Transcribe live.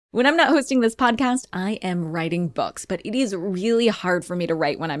When I'm not hosting this podcast, I am writing books, but it is really hard for me to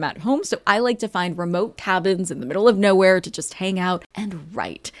write when I'm at home, so I like to find remote cabins in the middle of nowhere to just hang out and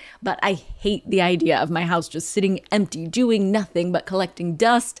write. But I hate the idea of my house just sitting empty, doing nothing but collecting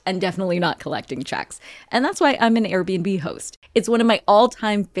dust and definitely not collecting checks. And that's why I'm an Airbnb host. It's one of my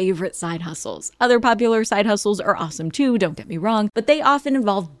all-time favorite side hustles. Other popular side hustles are awesome too, don't get me wrong, but they often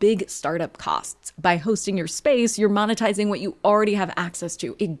involve big startup costs. By hosting your space, you're monetizing what you already have access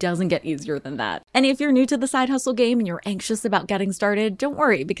to. It doesn't get easier than that. And if you're new to the side hustle game and you're anxious about getting started, don't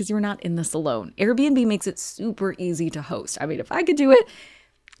worry, because you're not in this alone. Airbnb makes it super easy to host. I mean, if I could do it,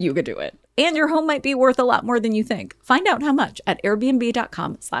 you could do it. And your home might be worth a lot more than you think. Find out how much at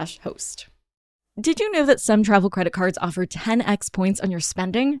airbnb.com/host. Did you know that some travel credit cards offer 10x points on your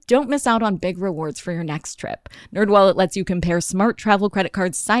spending? Don't miss out on big rewards for your next trip. NerdWallet lets you compare smart travel credit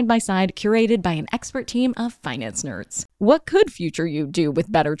cards side by side, curated by an expert team of finance nerds. What could future you do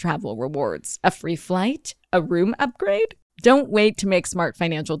with better travel rewards? A free flight? A room upgrade? Don't wait to make smart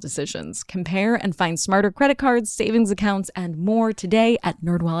financial decisions. Compare and find smarter credit cards, savings accounts, and more today at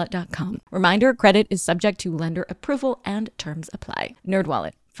nerdwallet.com. Reminder, credit is subject to lender approval and terms apply.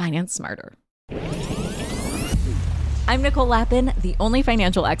 NerdWallet. Finance smarter. I'm Nicole Lappin, the only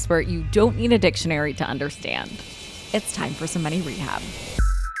financial expert you don't need a dictionary to understand. It's time for some money rehab.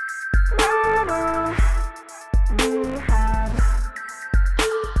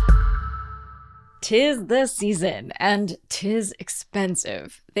 Tis the season, and tis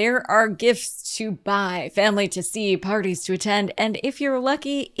expensive. There are gifts to buy, family to see, parties to attend, and if you're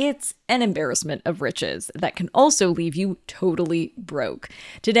lucky, it's an embarrassment of riches that can also leave you totally broke.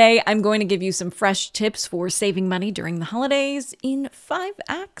 Today, I'm going to give you some fresh tips for saving money during the holidays in 5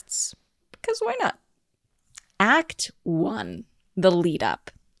 acts, because why not? Act 1, the lead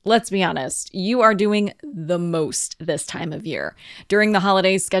up. Let's be honest, you are doing the most this time of year. During the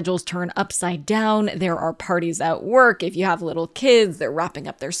holidays, schedules turn upside down. There are parties at work. If you have little kids, they're wrapping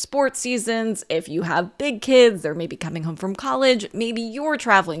up their sports seasons. If you have big kids, they're maybe coming home from college. Maybe you're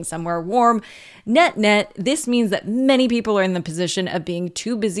traveling somewhere warm. Net, this means that many people are in the position of being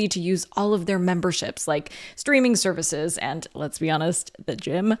too busy to use all of their memberships, like streaming services and, let's be honest, the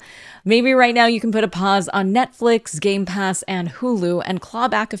gym. Maybe right now you can put a pause on Netflix, Game Pass, and Hulu and claw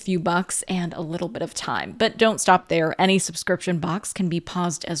back a few bucks and a little bit of time. But don't stop there. Any subscription box can be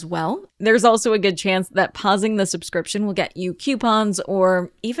paused as well. There's also a good chance that pausing the subscription will get you coupons or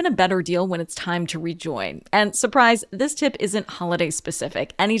even a better deal when it's time to rejoin. And surprise, this tip isn't holiday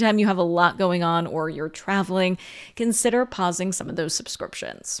specific. Anytime you have a lot going on or you're traveling, consider pausing some of those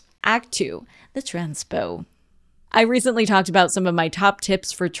subscriptions. Act 2, the transpo. I recently talked about some of my top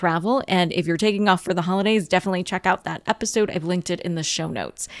tips for travel, and if you're taking off for the holidays, definitely check out that episode. I've linked it in the show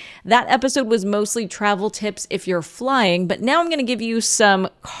notes. That episode was mostly travel tips if you're flying, but now I'm going to give you some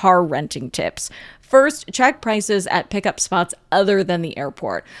car renting tips. First, check prices at pickup spots other than the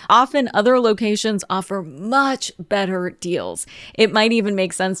airport. Often, other locations offer much better deals. It might even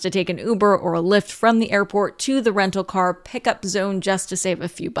make sense to take an Uber or a Lyft from the airport to the rental car pickup zone just to save a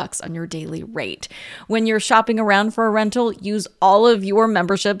few bucks on your daily rate. When you're shopping around for a rental, use all of your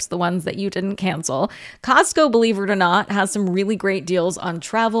memberships, the ones that you didn't cancel. Costco, believe it or not, has some really great deals on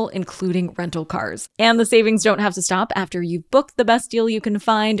travel, including rental cars. And the savings don't have to stop after you've booked the best deal you can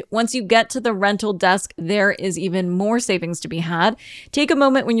find. Once you get to the rental desk, there is even more savings to be had. Take a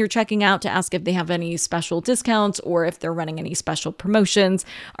moment when you're checking out to ask if they have any special discounts or if they're running any special promotions.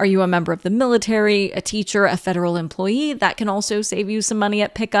 Are you a member of the military, a teacher, a federal employee? That can also save you some money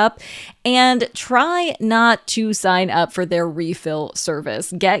at pickup. And try not to sign up for their refill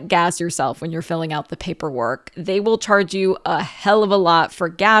service. Get gas yourself when you're filling out the paperwork. They will charge you a hell of a lot for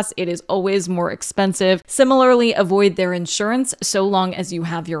gas. It is always more expensive. Similarly, avoid their insurance so long as you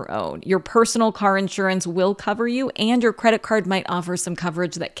have your own. Your personal car insurance will cover you, and your credit card might offer some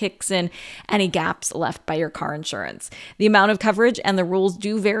coverage that kicks in any gaps left by your car insurance. The amount of coverage and the rules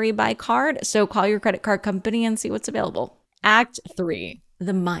do vary by card, so call your credit card company and see what's available. Act 3,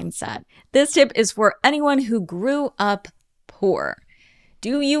 the mindset. This tip is for anyone who grew up poor.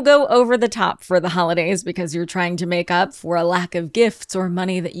 Do you go over the top for the holidays because you're trying to make up for a lack of gifts or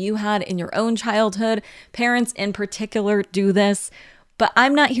money that you had in your own childhood? Parents in particular do this. But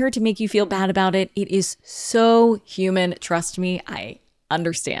I'm not here to make you feel bad about it. It is so human. Trust me, I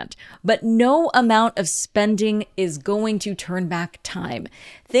understand. But no amount of spending is going to turn back time.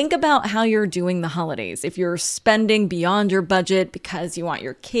 Think about how you're doing the holidays. If you're spending beyond your budget because you want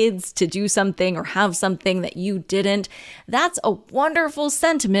your kids to do something or have something that you didn't, that's a wonderful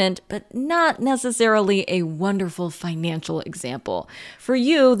sentiment, but not necessarily a wonderful financial example. For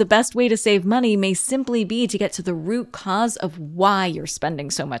you, the best way to save money may simply be to get to the root cause of why you're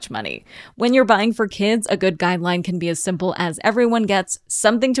spending so much money. When you're buying for kids, a good guideline can be as simple as everyone gets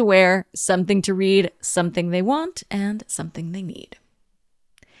something to wear, something to read, something they want, and something they need.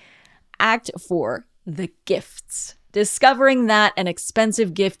 Act 4, the gifts. Discovering that an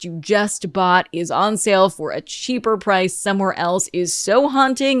expensive gift you just bought is on sale for a cheaper price somewhere else is so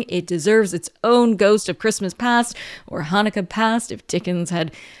haunting, it deserves its own Ghost of Christmas Past or Hanukkah Past if Dickens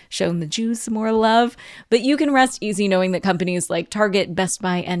had shown the Jews some more love. But you can rest easy knowing that companies like Target, Best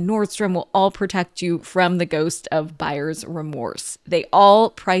Buy, and Nordstrom will all protect you from the ghost of buyer's remorse. They all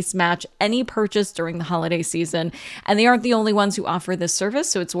price match any purchase during the holiday season, and they aren't the only ones who offer this service,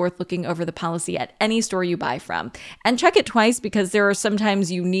 so it's worth looking over the policy at any store you buy from. And check it twice because there are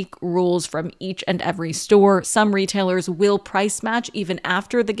sometimes unique rules from each and every store. Some retailers will price match even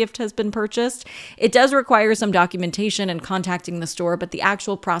after the gift has been purchased. It does require some documentation and contacting the store, but the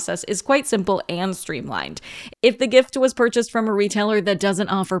actual process is quite simple and streamlined. If the gift was purchased from a retailer that doesn't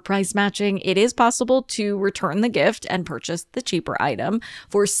offer price matching, it is possible to return the gift and purchase the cheaper item.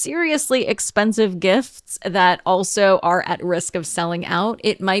 For seriously expensive gifts that also are at risk of selling out,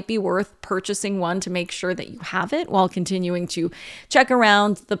 it might be worth purchasing one to make sure that you have it while continuing to check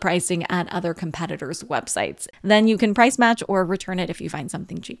around the pricing at other competitors' websites. Then you can price match or return it if you find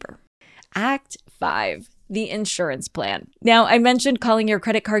something cheaper. Act 5. The insurance plan. Now, I mentioned calling your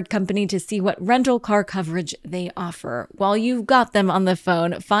credit card company to see what rental car coverage they offer. While you've got them on the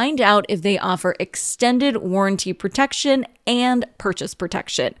phone, find out if they offer extended warranty protection and purchase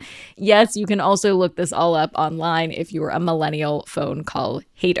protection. Yes, you can also look this all up online if you're a millennial phone call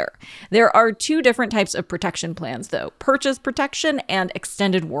hater. There are 2 different types of protection plans, though: purchase protection and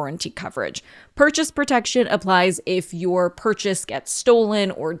extended warranty coverage. Purchase protection applies if your purchase gets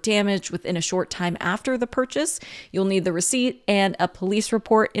stolen or damaged within a short time after the purchase. You'll need the receipt and a police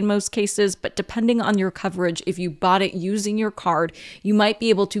report in most cases, but depending on your coverage, if you bought it using your card, you might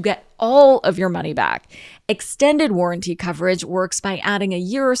be able to get all of your money back. Extended warranty coverage works by adding a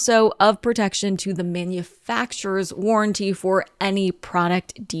year or so of protection to the manufacturer's warranty for any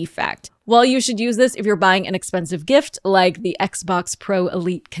product defect. While you should use this if you're buying an expensive gift like the Xbox Pro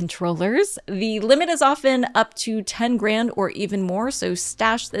Elite controllers, the limit is often up to 10 grand or even more, so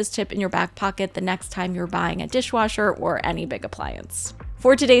stash this tip in your back pocket the next time you're buying a dishwasher or any big appliance.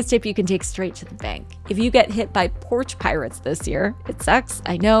 For today's tip, you can take straight to the bank. If you get hit by porch pirates this year, it sucks,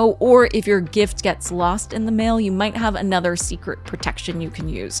 I know, or if your gift gets lost in the mail, you might have another secret protection you can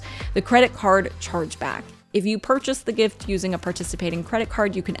use: the credit card chargeback. If you purchase the gift using a participating credit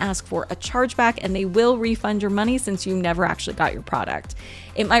card, you can ask for a chargeback and they will refund your money since you never actually got your product.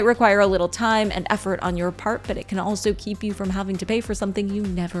 It might require a little time and effort on your part, but it can also keep you from having to pay for something you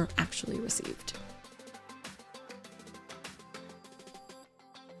never actually received.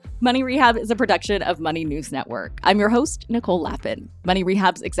 Money Rehab is a production of Money News Network. I'm your host, Nicole Lappin. Money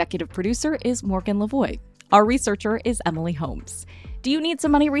Rehab's executive producer is Morgan Lavoie. Our researcher is Emily Holmes. Do you need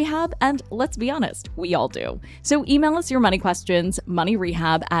some money rehab? And let's be honest, we all do. So email us your money questions,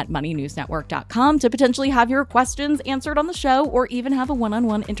 moneyrehab@moneynewsnetwork.com, to potentially have your questions answered on the show or even have a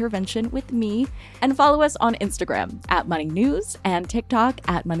one-on-one intervention with me. And follow us on Instagram @moneynews and TikTok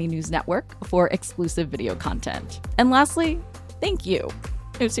 @moneynewsnetwork for exclusive video content. And lastly, thank you.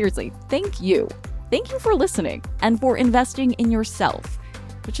 No, seriously, thank you. Thank you for listening and for investing in yourself,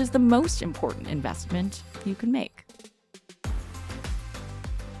 which is the most important investment you can make.